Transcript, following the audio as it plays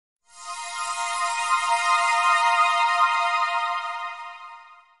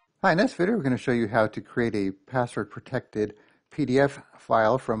Hi, in this video we're going to show you how to create a password-protected PDF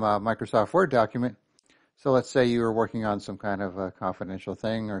file from a Microsoft Word document. So let's say you were working on some kind of a confidential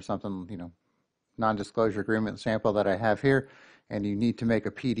thing or something, non-disclosure agreement sample that I have here, and you need to make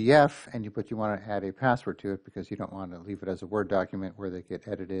a PDF, but you want to add a password to it because you don't want to leave it as a Word document where they get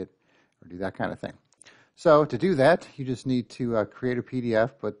edited or do that kind of thing. So to do that, you just need to create a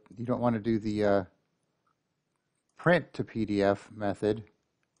PDF, but you don't want to do the print to PDF method.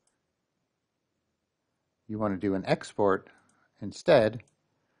 You want to do an export instead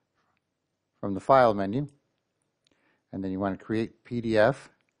from the File menu, and then you want to create PDF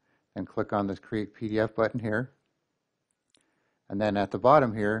and click on this Create PDF button here. And then at the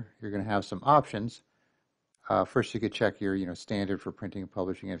bottom here, you're going to have some options. First, you could check your standard for printing and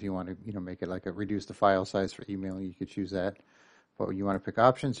publishing. If you want to make it like a reduce the file size for emailing, you could choose that. But you want to pick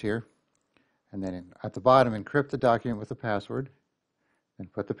options here, and then at the bottom, encrypt the document with a password,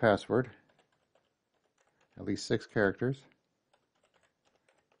 and put the password. At least 6 characters.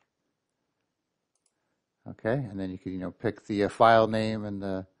 Okay, and then you could pick the file name and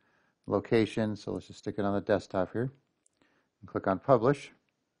the location. So let's just stick it on the desktop here and click on Publish.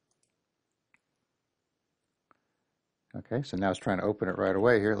 Okay, so now it's trying to open it right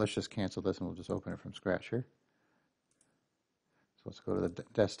away here. Let's just cancel this and we'll just open it from scratch here. So let's go to the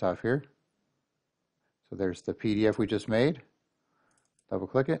desktop here. So there's the PDF we just made. Double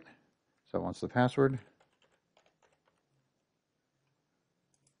click it. So it wants the password.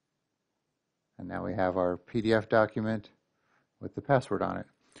 And now we have our PDF document with the password on it.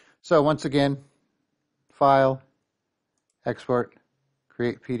 So once again, File, Export,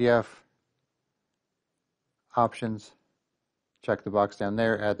 Create PDF, Options, check the box down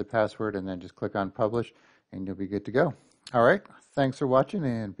there, add the password, and then just click on Publish, and you'll be good to go. All right, thanks for watching,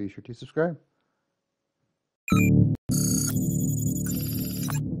 and be sure to subscribe.